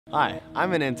Hi,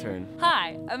 I'm an intern.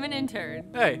 Hi, I'm an intern.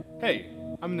 Hey,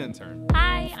 I'm an intern.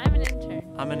 Hi, I'm an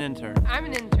intern. I'm an intern. I'm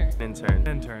an intern. Intern.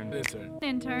 Intern.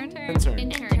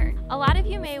 Intern. A lot of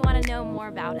you may want to know more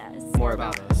about us. More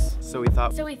about us. So we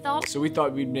thought So we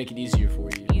thought we'd make it easier for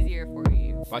you. Easier for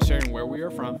you. By sharing where we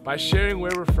are from. By sharing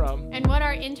where we're from. And what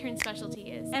our intern specialty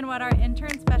is.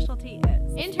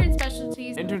 Intern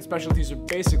Intern specialties are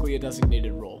basically a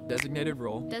designated role. Designated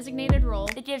role.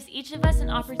 that gives each of us an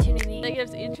opportunity.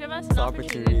 The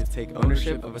opportunity to take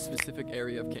ownership of a specific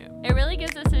area of camp. It really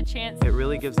gives us a chance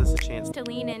To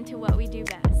lean into what we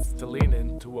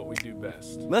do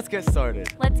best. Let's get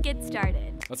started. Let's get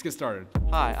started. Let's get started.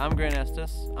 Hi, I'm Grant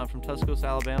Estes. I'm from Tuscaloosa,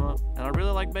 Alabama, and I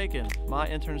really like bacon. My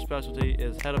intern specialty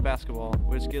is head of basketball,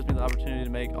 which gives me the opportunity to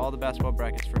make all the basketball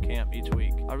brackets for camp each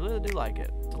week. I really do like it.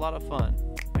 It's a lot of fun.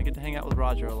 I get to hang out with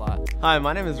Roger a lot. Hi,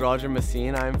 my name is Roger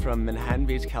Messine. I'm from Manhattan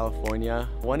Beach, California.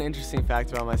 One interesting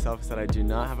fact about myself is that I do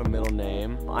not have a middle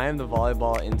name. I am the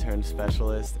volleyball intern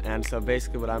specialist, and so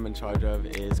basically what I'm in charge of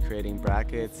is creating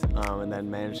brackets and then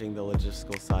managing the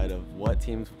logistical side of what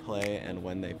teams play and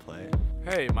when they play.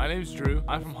 Hey, my name's Drew.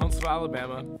 I'm from Huntsville,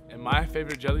 Alabama, and my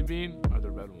favorite jelly bean are the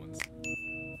red ones.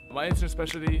 My intern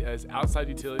specialty is outside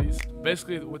utilities.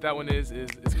 Basically, what that one is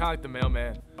it's kind of like the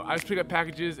mailman. I just pick up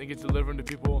packages and get to deliver them to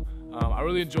people. I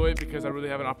really enjoy it because I really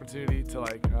have an opportunity to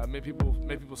make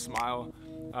people smile.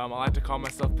 I like to call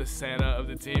myself the Santa of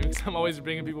the team because I'm always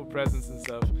bringing people presents and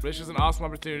stuff. But it's just an awesome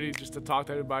opportunity just to talk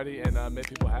to everybody and make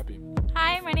people happy.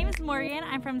 Hi, my name is Morgan.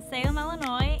 I'm from Salem,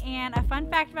 Illinois, and a fun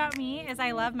fact about me is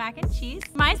I love mac and cheese.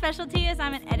 My specialty is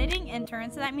I'm an editing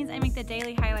intern, so that means I make the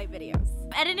daily highlight videos.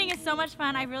 Editing is so much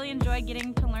fun. I really enjoy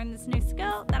getting to learn this new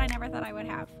skill that I never thought I would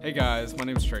have. Hey guys, my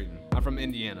name's Trayton. I'm from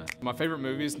Indiana. My favorite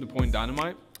movie is Napoleon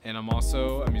Dynamite, and I'm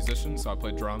also a musician, so I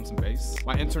play drums and bass.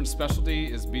 My intern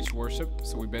specialty is beach worship,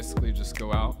 so we basically just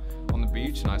go out on the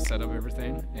beach and I set up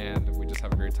everything and we just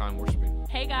have a great time worshiping.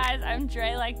 Hey guys, I'm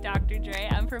Dre like Dr. Dre.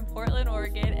 I'm from Portland,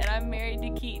 Oregon, and I'm married to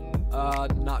Keaton.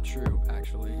 Not true,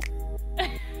 actually.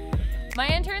 My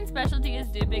intern specialty is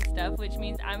Do Big Stuff, which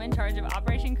means I'm in charge of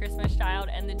Operation Christmas Child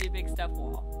and the Do Big Stuff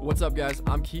wall. What's up, guys?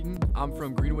 I'm Keaton. I'm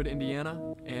from Greenwood,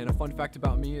 Indiana, and a fun fact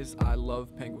about me is I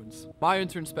love penguins. My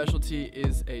intern specialty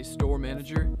is a store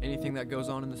manager. Anything that goes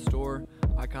on in the store,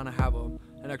 I kind of have an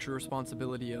extra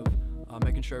responsibility of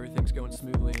making sure everything's going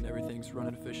smoothly and everything's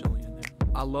running efficiently in there.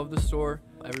 I love the store.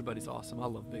 Everybody's awesome. I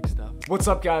love big stuff. What's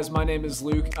up, guys? My name is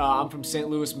Luke. I'm from St.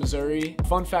 Louis, Missouri.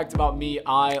 Fun fact about me,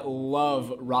 I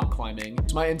love rock climbing.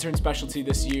 So my intern specialty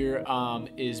this year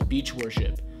is beach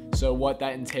worship. So what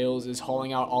that entails is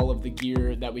hauling out all of the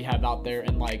gear that we have out there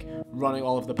and running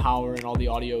all of the power and all the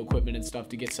audio equipment and stuff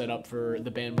to get set up for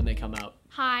the band when they come out.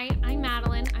 Hi, I'm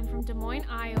Madeline. I'm from Des Moines,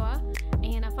 Iowa.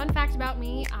 And a fun fact about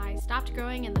me, I stopped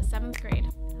growing in the 7th grade.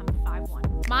 I'm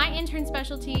 5'1". My intern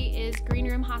specialty is green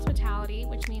room hospitality,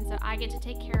 which means that I get to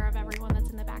take care of everyone that's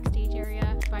in the backstage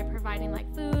area by providing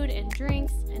food and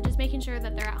drinks and just making sure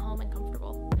that they're at home and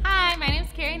comfortable. Hi, my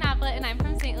name's Carrie Noplet, and I'm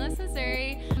from St. Louis,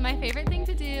 Missouri. My favorite thing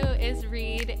to do is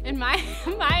read, and my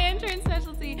intern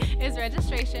specialty is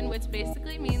registration, which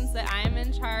basically means that I am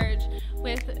in charge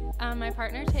with my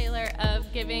partner Taylor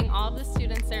of giving all of the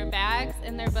students their bags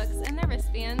and their books and their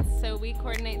wristbands. So we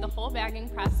coordinate the whole bagging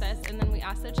process, and then we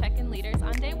also check in leaders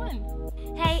on day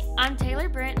 1. Hey, I'm Taylor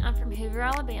Brent. I'm from Hoover,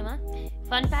 Alabama.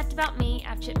 Fun fact about me,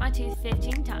 I've chipped my tooth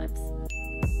 15 times.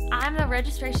 I'm a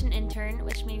registration intern,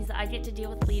 which means that I get to deal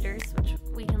with leaders, which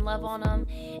we can love on them,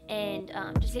 and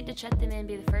just get to check them in,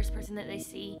 be the first person that they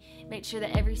see, make sure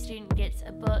that every student gets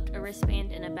a book, a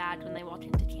wristband, and a badge when they walk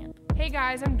into camp. Hey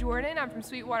guys, I'm Jordan. I'm from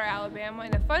Sweetwater, Alabama,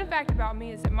 and a fun fact about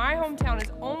me is that my hometown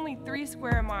is only 3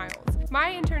 square miles.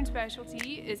 My intern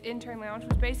specialty is intern lounge,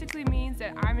 which basically means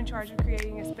that I'm in charge of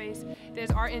creating a space that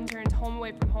is our interns home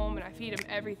away from home, and I feed them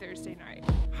every Thursday night.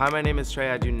 Hi, my name is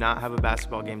Trey. I do not have a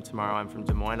basketball game tomorrow. I'm from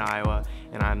Des Moines, Iowa,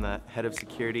 and I'm the head of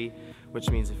security, which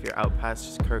means if you're out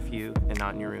past curfew and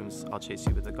not in your rooms, I'll chase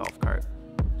you with a golf cart.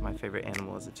 My favorite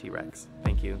animal is a T-Rex.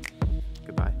 Thank you.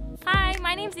 Goodbye. Hi,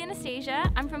 my name's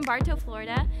Anastasia. I'm from Bartow,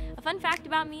 Florida. A fun fact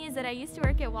about me is that I used to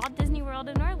work at Walt Disney World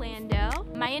in Orlando.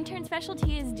 My intern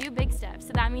specialty is Do Big Stuff, so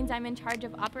that means I'm in charge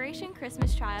of Operation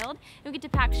Christmas Child. We get to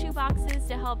pack shoe boxes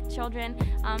to help children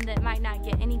that might not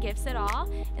get any gifts at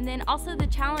all. And then also the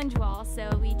challenge wall, so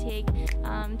we take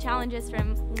challenges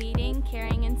from leading,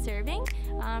 carrying, and serving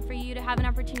for you to have an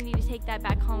opportunity to take that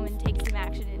back home and take some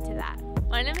action into that.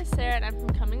 My name is Sarah, and I'm from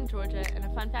Cumming, Georgia, and a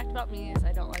fun fact about me is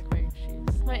I don't like wearing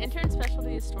shoes. My intern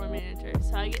specialty is store manager,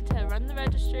 so I get to run the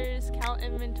registers, count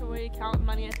inventory, count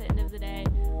money at the end of the day,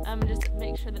 and just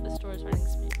make sure that the store is running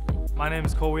smoothly. My name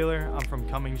is Cole Wheeler. I'm from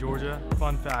Cumming, Georgia.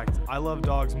 Fun fact, I love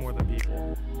dogs more than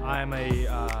people. I'm a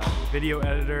video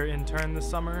editor intern this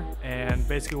summer, and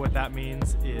basically what that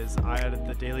means is I edit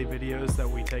the daily videos that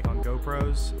we take on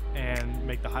GoPros and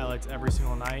make the highlights every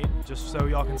single night, just so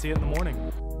y'all can see it in the morning.